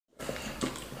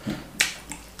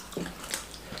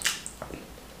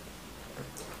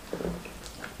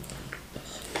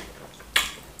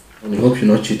I hope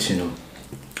you're not cheating. No?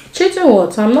 Cheating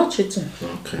what? I'm not cheating.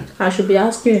 Okay. I should be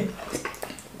asking you.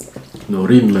 No,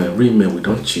 real men, we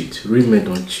don't cheat. Real men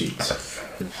don't cheat.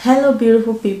 Hello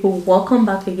beautiful people, welcome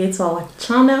back again to our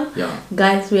channel.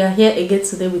 Guys, we are here again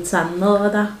today with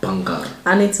another banger,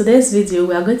 and in today's video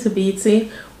we are going to be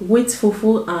eating with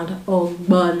fufu and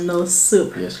ogbono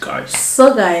soup. Yes guys.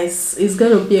 So guys, it's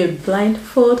going to be a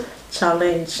blindfold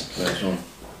challenge. Nice one.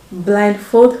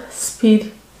 Blindfold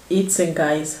speed eating,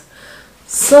 guys.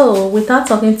 So without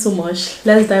talking too much,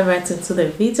 let's dive right into the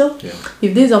video.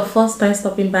 If this is your first time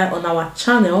stopping by on our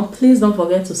channel, please don't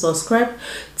forget to subscribe,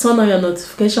 turn on your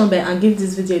notification bell, and give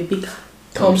this video a big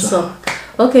thumbs up.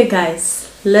 Okay guys,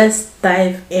 let's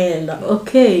dive in.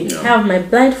 Okay, I have my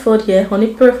blindfold here.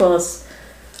 Honey, pray for us.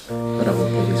 Father, we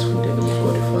pray this food in the name of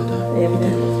God the Father, Amen. in the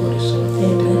name of God the Son,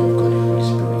 in the name of God the Holy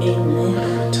Spirit. Amen.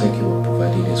 Father, we thank you for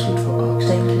providing this food for us.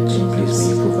 Thank you, So please Jesus.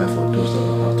 may you provide for those that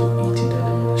know how to eat in the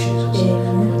name of Jesus.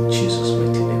 Amen. In Jesus'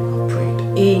 mighty name I prayed.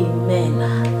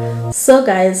 Amen. So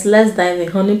guys, let's dive in.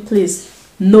 Honey, please,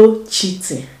 no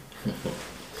cheating.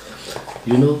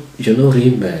 You know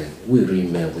real men, we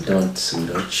don't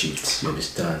cheat, you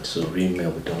understand? So real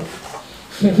men, we don't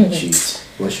cheat.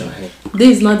 Wash your hand.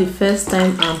 This is not the first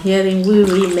time I'm hearing we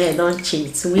real men don't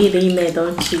cheat. We real men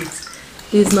don't cheat.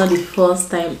 This is not the first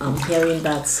time I'm hearing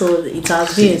that. So it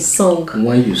has been a song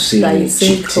when you see that me you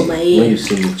sing to my ear. when you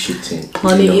see me cheating,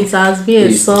 honey, it has been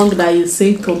a song that you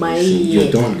sing to my ear.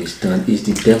 You don't understand. It's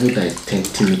the devil that is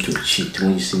tempting me to cheat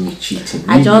when you see me cheating.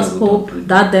 I just hope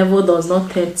that devil does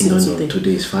not tempt you today.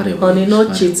 Today is Friday. Honey,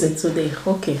 no cheating today.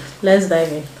 Okay, let's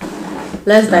dive in.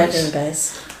 Let's dive in,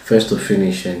 guys. First to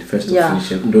finish and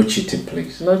no cheating,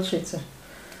 please. No cheating.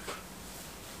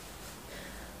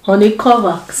 Honey,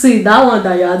 cover. See that one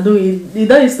that you are doing. You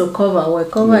don't use to cover. Well,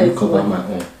 cover is cover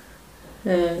my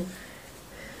own.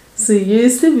 See, you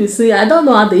still be seeing. I don't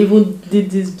know how they even did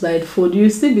this blindfold. You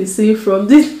still be seeing from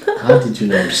this. How did you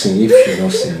know I'm seeing if you're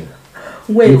not seeing?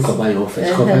 Wait. You cover your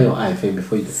face. Cover your eye first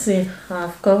before you do. See,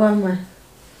 I've covered mine.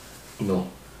 No,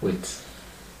 wait.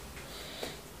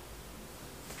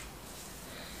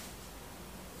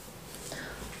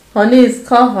 Honey, it's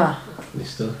cover.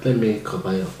 Mister, let me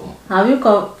cover your own. Have you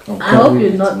covered? I hope you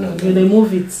not. No. You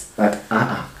remove it.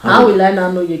 How will I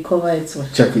now know you cover it?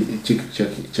 Check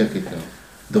it now.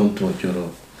 Don't touch your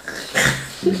own.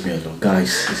 Leave me alone,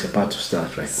 guys. It's about to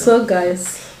start right now. So,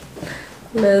 guys,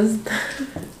 let's.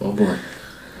 Oh boy,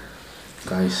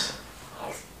 guys.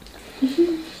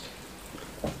 You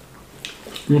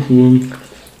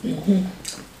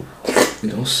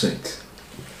don't sit.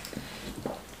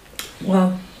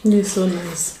 Wow, this is so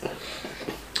nice.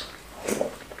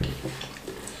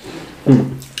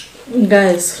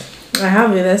 Guys, I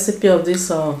have a recipe of this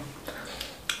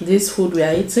food we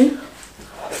are eating.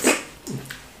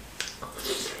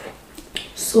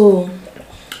 So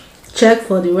check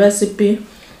for the recipe.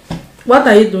 What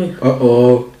are you doing?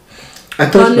 I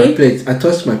touched my plate.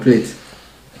 My plate.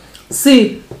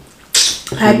 See,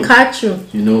 I catch you.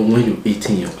 You know when you're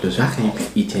eating your clothes, how can you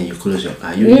be eating and you close your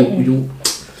eye?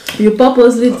 You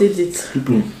purposely did it.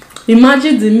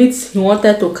 Imagine the meat he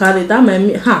wanted to carry. That might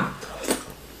mean,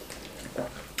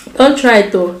 don't try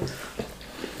it though.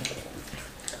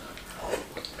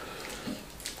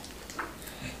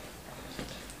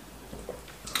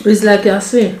 It's like you're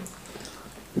seeing.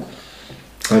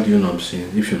 How do you know I'm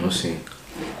seeing if you're not seeing?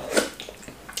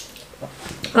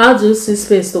 How do you see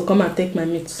space to come and take my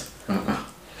meat?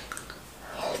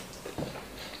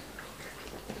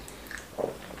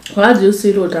 How do you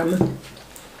see road, Rama?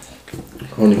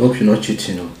 Honey, hope you're not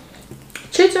cheating. No?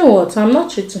 Cheating what? I'm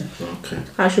not cheating. Okay.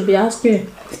 I should be asking you.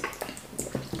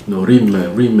 No, real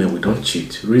men, we don't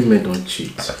cheat. Real men don't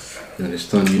cheat. You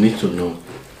understand? You need to know.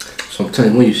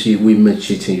 Sometimes when you see women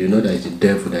cheating, you know that it's the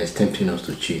devil that is tempting us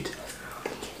to cheat.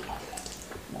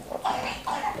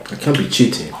 I can't be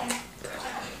cheating.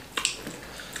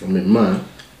 I'm a man.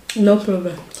 No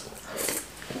problem.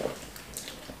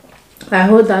 I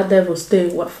hope that devil stay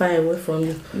far away from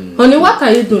you. Honey, what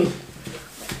are you doing?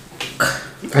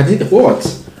 I did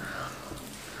what?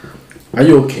 Are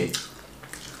you okay?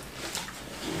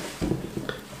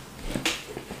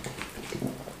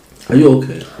 Are you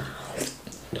okay?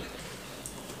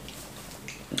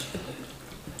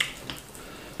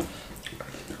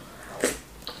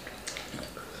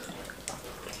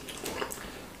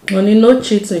 Honey, no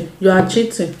cheating. You are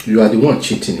cheating. You are the one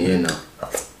cheating here now.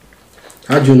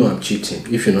 How do you know I'm cheating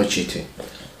if you're not cheating?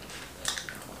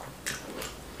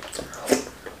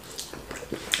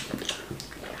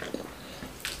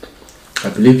 I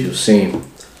believe you're saying.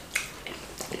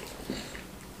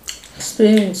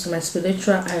 Experience my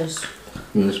spiritual eyes.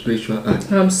 Your spiritual eye.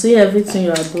 I'm seeing everything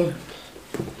you are doing.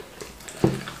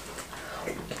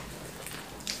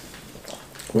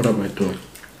 What am I doing?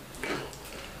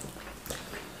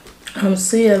 I'm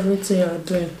seeing everything you are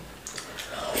doing.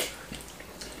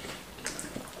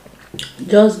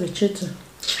 Just be cheating.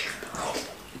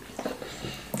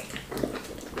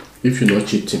 If you're not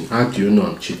cheating, how do you know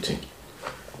I'm cheating?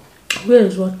 Where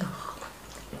is water?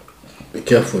 Be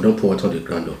careful, don't pour water on the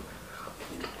ground though.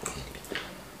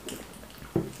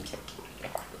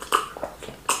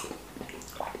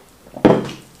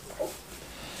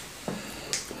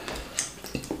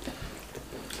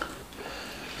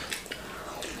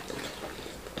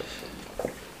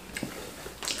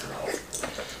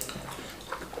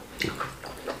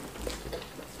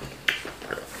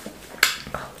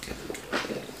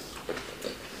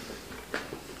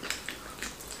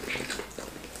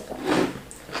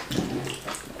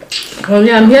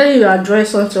 I'm hearing you are drawing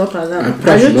something up and down.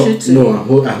 Are you cheating?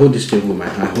 No, I hold this thing with my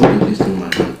hand. I hold this thing with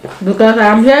my hand. Because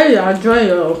I'm hearing you are drawing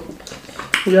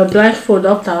your blindfold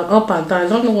up and down. I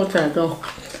don't know what you are doing.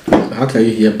 How can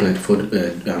you hear blindfold?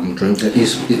 I'm drawing.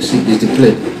 It's the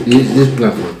plate. It's this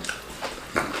blindfold.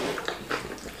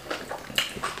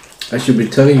 I should be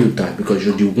telling you that because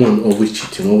you're the one always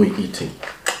cheating, always eating.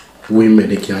 Women,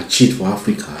 they can cheat for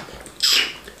Africa.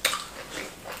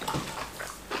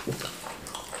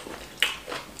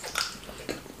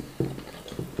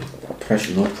 I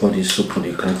should not pour this soup on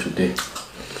the ground today.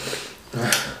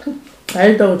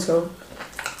 I don't know.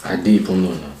 I didn't even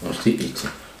know now. I'm still eating.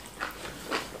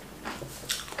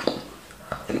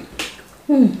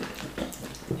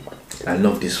 I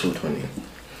love this food, honey.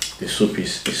 The soup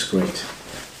is great.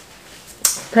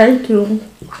 Thank you.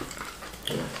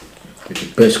 You're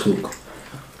the best cook.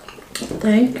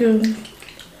 Thank you.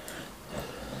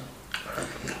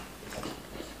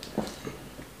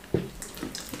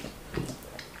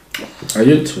 Are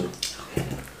you too?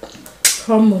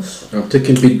 Almost. I'm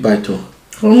taking big bite too.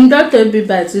 Don't take big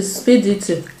bites, it's speed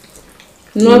eating.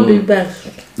 No big bites.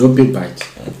 No big bite.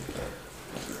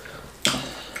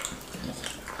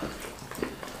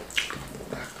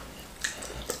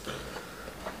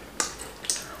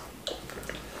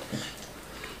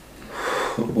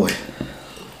 Oh boy.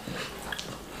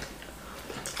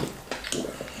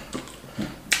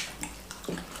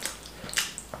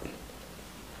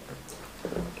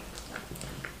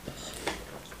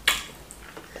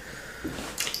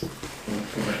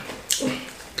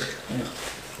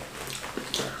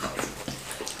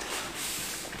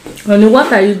 Honey,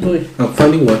 what are you doing? I'm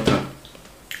finding water.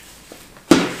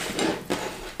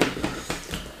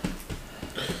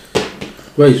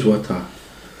 Where is water?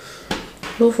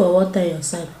 Look for water on your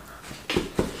side.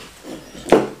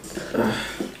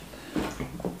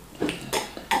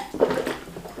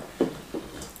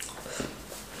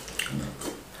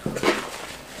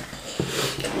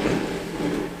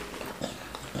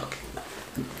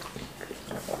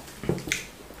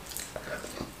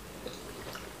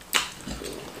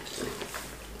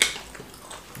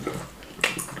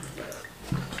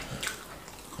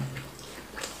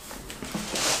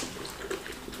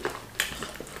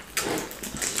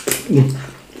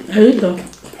 Are you done?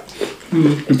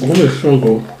 It's always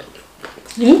strong.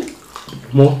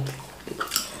 More.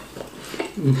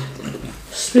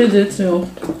 Speed it, you know.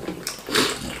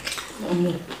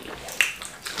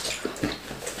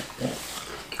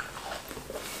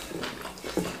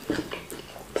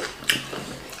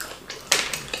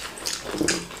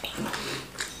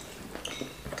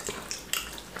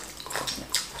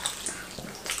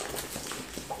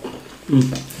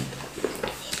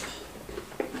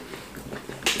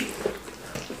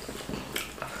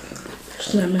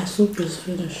 It's like my soup is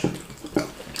finished.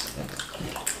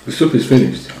 The soup is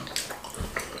finished.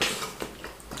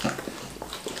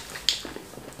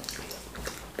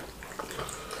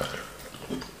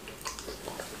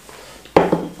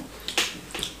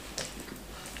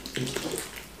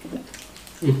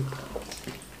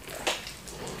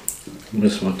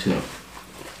 This one too.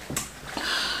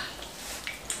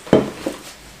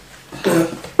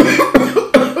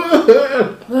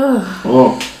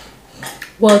 Oh.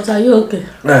 What, are you okay?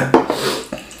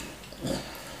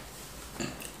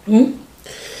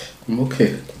 I'm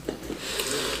okay.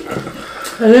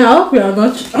 I mean, I hope you are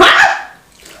not.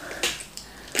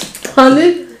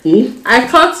 Honey, I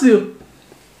caught you.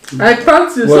 I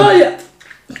caught you. What? So you.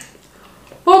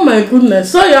 Oh my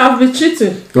goodness. So you have been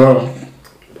cheating. Girl,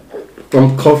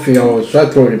 I'm coughing. I was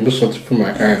trying to remove something from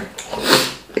my eye. I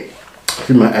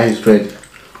feel my eye is red.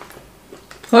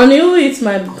 Honey, who eats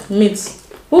my meat?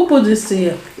 Who put this to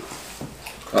here?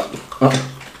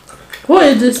 Who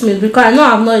ate this meat? Because I know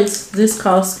I've not eaten this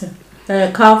cow skin.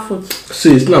 cow food.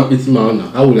 See, it's not eating my own now.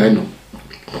 How will I know?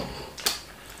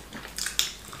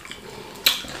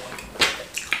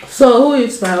 So who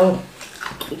eats my own?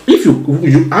 If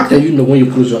you how can you know when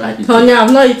you close your eyes? Honey,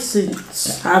 I've not eaten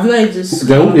it. I've not eaten this.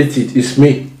 Then who ate it? It's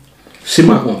me. See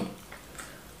my own.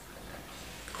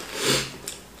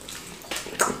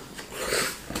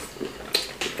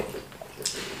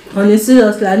 Honey,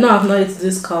 seriously, I know I've not eaten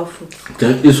this cow food.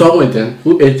 Then it's someone then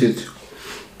who ate it.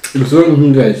 It's not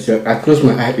me guys. I closed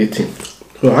my eye eating.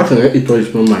 So how can I eat what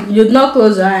is not mine? You did not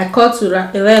close your eye. I caught you right.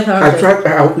 I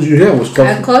tried. You hear I was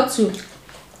coughing. I caught you.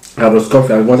 I was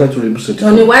coughing. I wanted to remove it.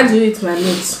 Honey, why do you eat my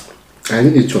meat? I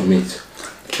didn't eat your meat.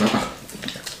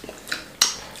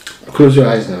 Close your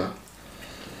eyes now.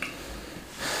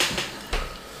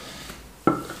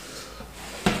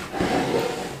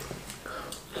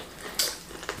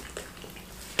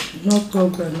 No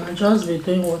problem. I just be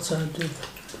doing what I do.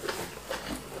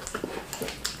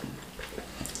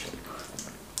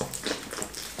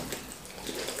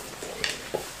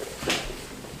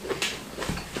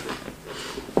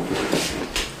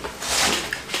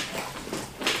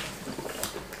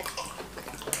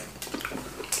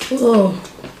 Oh,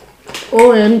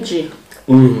 OMG.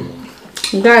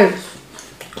 Guys,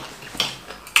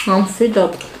 I'm fed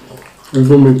up.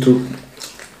 Even me too.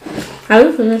 Have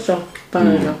you finished your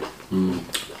panel?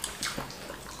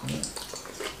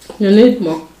 You need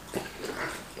more.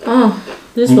 Oh,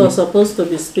 this was supposed to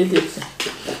be speedy.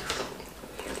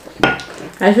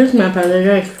 I think my panel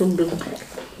is too big.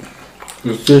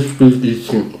 You still speed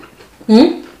eating.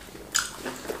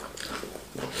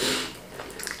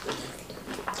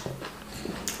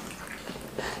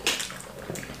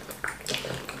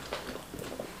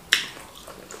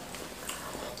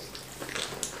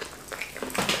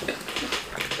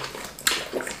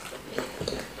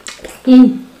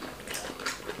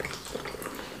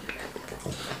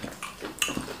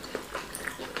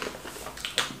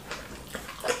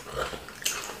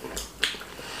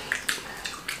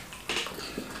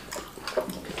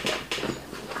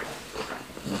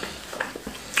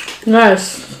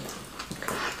 Guys,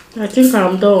 I think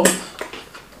I'm done.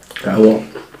 I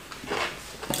won't.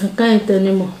 I can't eat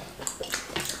anymore.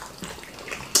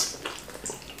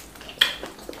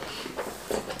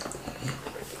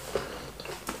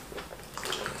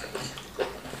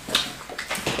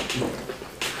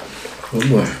 Oh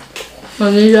boy.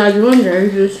 And you are the one that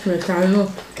is this I know.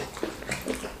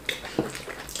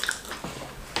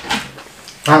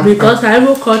 Because I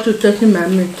will call to taking my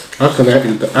meat. How can I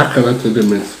eat that? How can I take the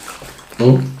meat?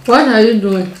 What are you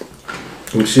doing?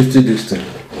 I'm shifting this thing.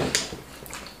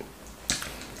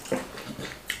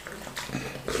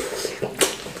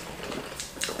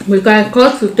 Because I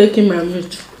called to taking my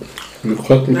meat. You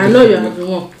caught me. I know you are the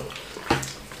one.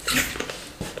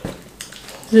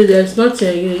 See, there's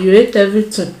nothing. You ate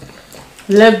everything.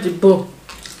 Left the bowl.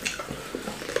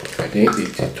 I didn't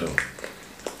eat it all.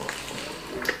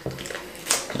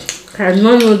 I don't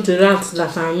know the rat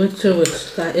that I'm eating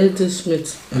with that ate this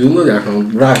meat. You know that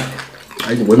from rat.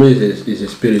 Women is a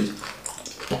spirit.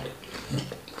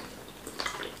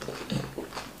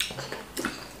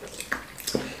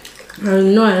 I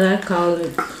know I like cow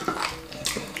meat.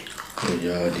 Oh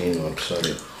yeah, I didn't know. I'm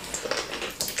sorry.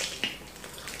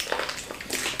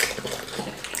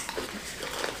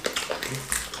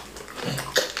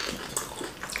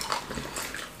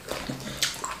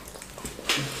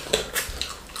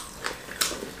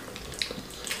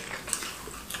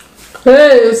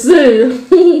 Hey, see,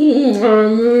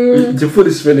 The food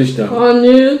is finished now.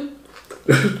 honey.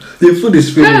 The food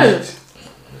is finished.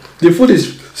 The food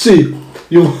is. See,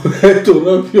 you had to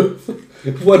rub your.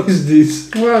 What is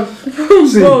this? What?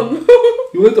 See, Bone.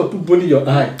 you went to put bone in your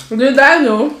eye. Did I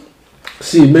know?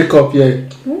 See, makeup here.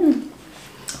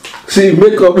 See,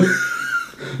 makeup.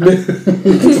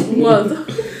 What?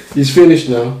 It's finished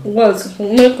now. What?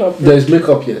 Makeup. There is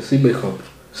makeup here. See, makeup.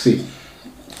 See.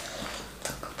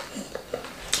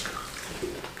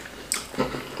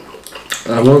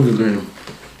 I want to do.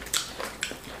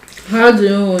 How do you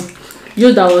know?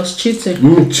 You that was cheating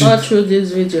Cheat. all through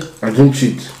this video. I don't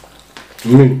cheat.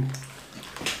 Me.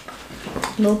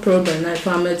 No problem. If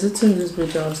I'm editing this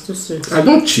video, I'll still say it. I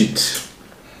don't cheat.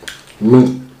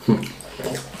 Me.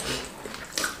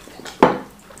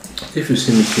 If you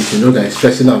see me cheat, you know that it's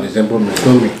personal resemble me,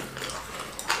 not me.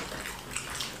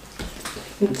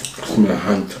 It's my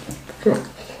hand.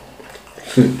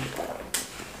 See.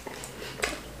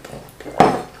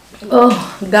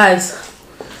 Oh, guys.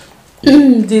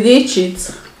 Did they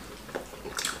cheat?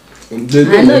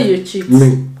 I know you cheat.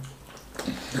 Me.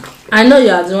 I know you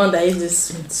are the one that eats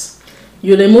this meat.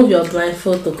 You remove your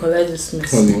blindfold to collect this meat.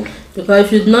 Honey. Because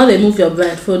if you do not remove your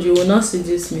blindfold, you will not see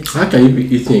this meat. How can you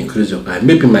be eating a crazy of eye?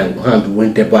 Maybe my hand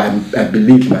went there, but I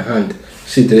believe my hand.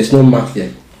 See, there is no mark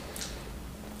there.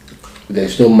 There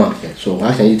is no mark there. So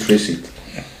how can you trace it?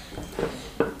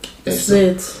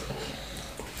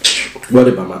 What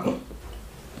about my own?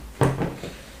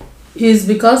 It's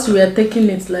because we are taking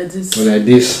it like this. Like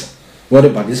this. What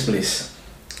about this place?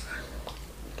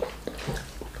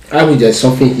 I mean, there's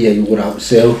something here. You would have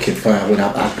said, okay, fine. I would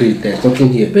have agreed. There's something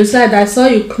here. Besides, I saw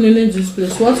you cleaning this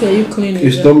place. What were you cleaning?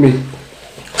 It's not me.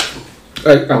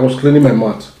 I was cleaning my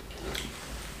mouth.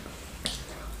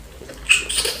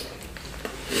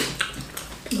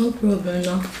 No problem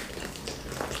now.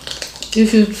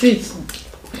 If you treat,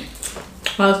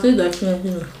 I'll still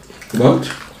definitely know. What?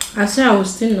 I said I will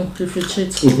still know if you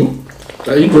cheat.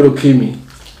 Are you going to kill me?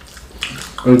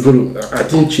 I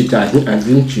didn't cheat. I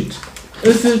didn't cheat.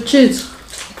 If you cheat,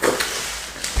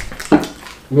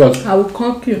 what? I will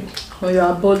conk you on your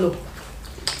abolo.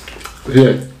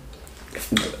 Here.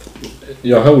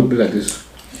 Your hair will be like this.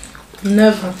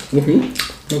 Never.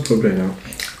 No problem now.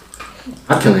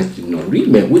 How can I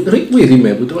remember? We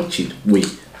remember, don't cheat.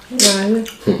 Wait. Yeah.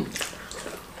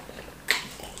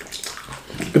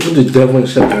 People the devil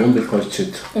himself don't make us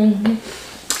cheat.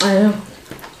 I am.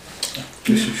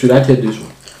 Should I take this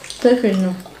one? Take it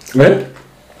now. Well,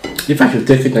 if I should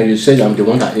take it now, you say I'm the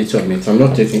one that ate your meat. I'm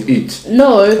not taking it.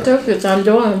 No, you take it. I'm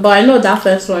the one. But I know that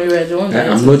first one, you were the one that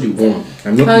I'm not the one.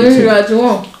 I'm not I know eating. you are the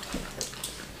one.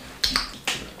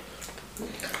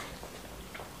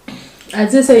 I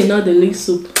did say you know the leek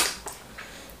soup.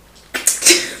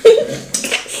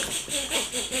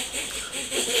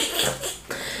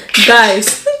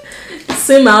 Guys,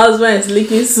 see my husband is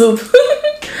licking soup.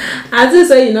 I did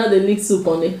say you know the leek soup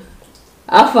on it.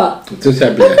 Alpha.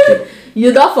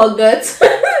 You don't forget.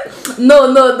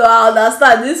 No, I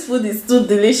understand. This food is too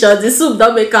delicious. The soup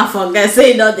don't make her forget.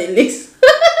 Say you know the leeks.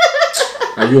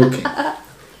 Are you okay?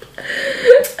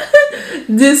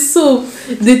 This soup,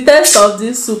 the taste of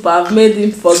this soup have made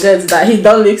him forget that he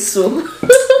don't like soup.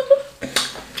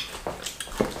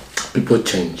 People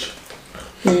change.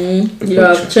 You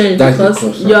have changed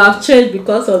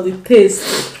because of the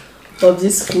taste of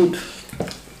this food.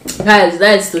 Guys,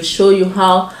 that is to show you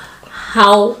how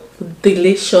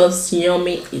delicious,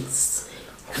 yummy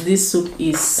this soup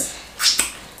is.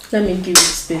 Let me give you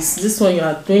space. This one you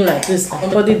are doing like this.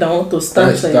 Somebody that want to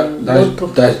start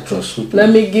that's just soup. Let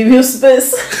me give you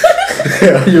space.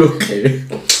 Are you okay?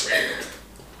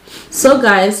 So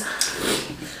guys,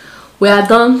 we are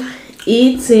done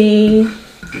eating.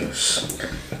 Yes.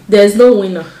 There's no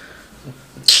winner.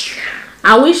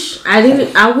 I wish I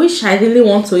really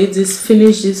want to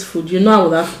finish this food. You know I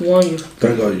would have won you.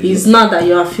 Thank God It's not that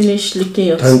you are finished licking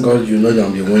your Thank God you know that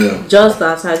I'm the winner. Just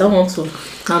that I don't want to.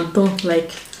 I'm done.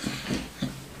 Like,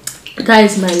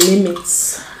 guys, my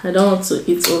limits. I don't want to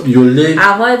eat over.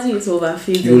 I've already eaten over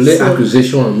 50. You lay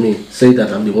accusation on me, say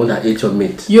that I'm the one that ate your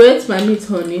meat. You ate my meat,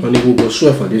 honey. Honey, we will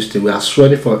swear for this thing. We are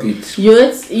swearing for it. You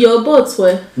ate your boat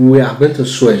swear. We are going to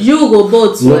swear. You go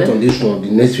boat swear. Not on this one. The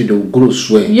next video we'll go to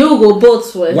swear. You go boat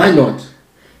swear. Why not?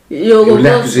 You go lay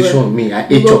accusation on me. I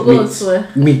ate your meat. Swear.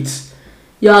 Meat.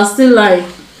 You are still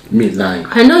lying. Me lying.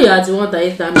 I know you are the one that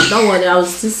ate that meat. Don't worry, I will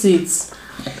still see it.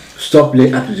 Stop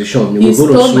laying accusation on me. You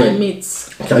stole my meat.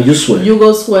 Can you swear? You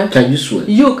go swear. Can you swear?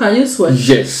 Can you swear?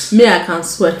 Yes. Me, I can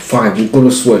swear. Fine, you go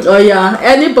to swear. Oh yeah,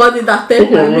 anybody that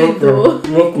take my meat though.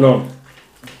 No.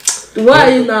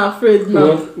 Why are you not afraid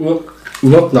now?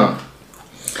 Not now.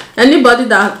 Anybody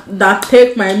that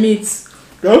take my meat. So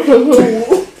you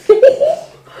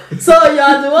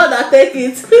are the one that take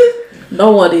it.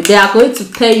 Don't worry, they are going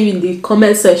to tell you in the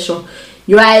comment section.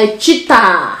 You are a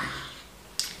cheater.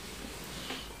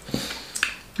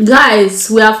 Guys,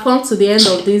 we have come to the end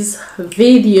of this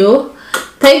video.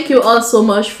 Thank you all so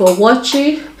much for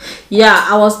watching. Yeah,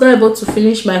 I was not able to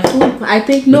finish my food. I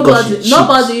think nobody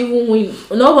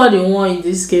won in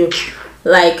this game.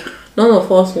 Like, none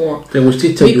of us won. They will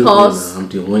still tell you I'm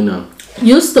the winner.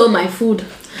 You stole my food.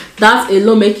 That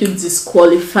alone make you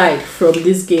disqualified from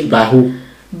this game. By who?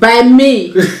 By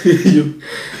me.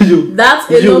 That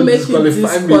alone make you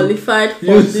disqualified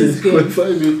from this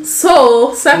game.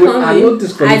 So secondly,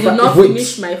 I did not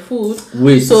finish my food.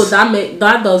 So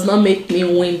that does not make me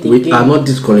win the game. We are not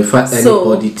disqualified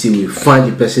anybody till we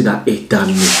find the person that ate that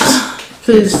meat.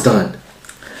 Please stand.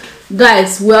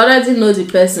 Guys, we already know the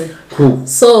person. Who?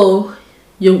 So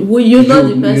you know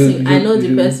the person. I know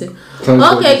the person.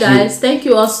 Okay guys, thank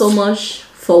you all so much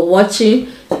for watching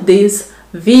this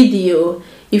video.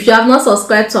 If you have not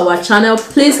subscribed to our channel,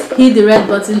 please hit the red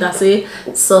button that says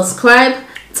subscribe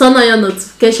turn on your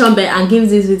notification bell and give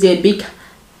this video a big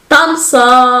thumbs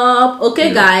up.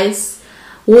 Okay, guys,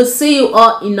 we'll see you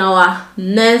all in our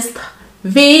next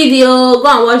video. Go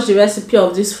and watch the recipe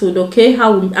of this food. Okay,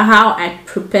 how I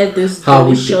prepared this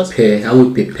delicious. How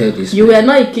we prepare this. You were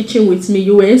not in the kitchen with me.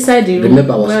 You were inside the room.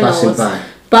 Remember, I was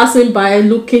passing by,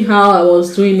 looking how I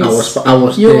was doing it. I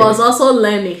was. You was also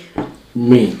learning.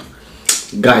 Me,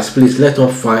 guys, please help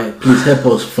us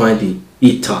find the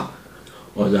eater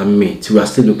or the meat. We are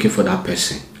still looking for that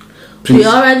person. Please. We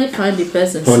already find the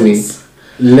person, honey.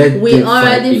 We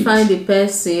already find the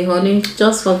person, honey.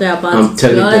 Just forget about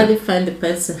it. We already find the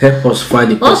person. Help us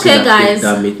find the person. Okay, guys.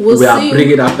 We are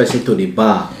bringing that person to the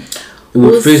bar. We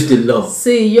will face the law.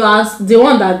 See, you are the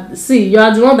one that. See, you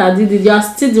are the one that did it. You are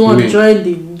still the one join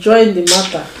the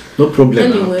matter. No problem.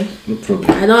 Anyway, no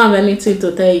problem. I don't have anything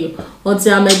to tell you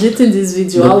until I'm editing this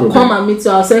video. I will come and meet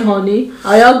you. I'll say, honey,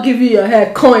 I'll give you your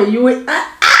hair coin. You will.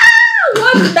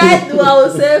 What did I do? I will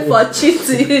say for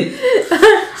cheating.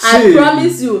 I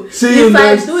promise you. If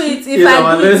I do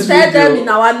it, tell them in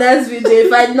our next video.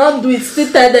 If I not do it,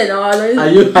 still tell them in our next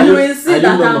video. You will see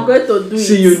that I'm going to do it.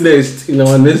 See you next in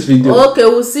our next video. Okay,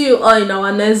 we'll see you all in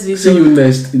our next video. See you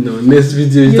next in our next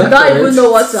video. You don't even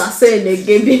know what you are saying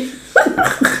again.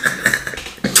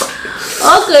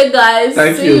 Okay,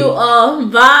 guys. See you all.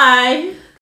 Bye.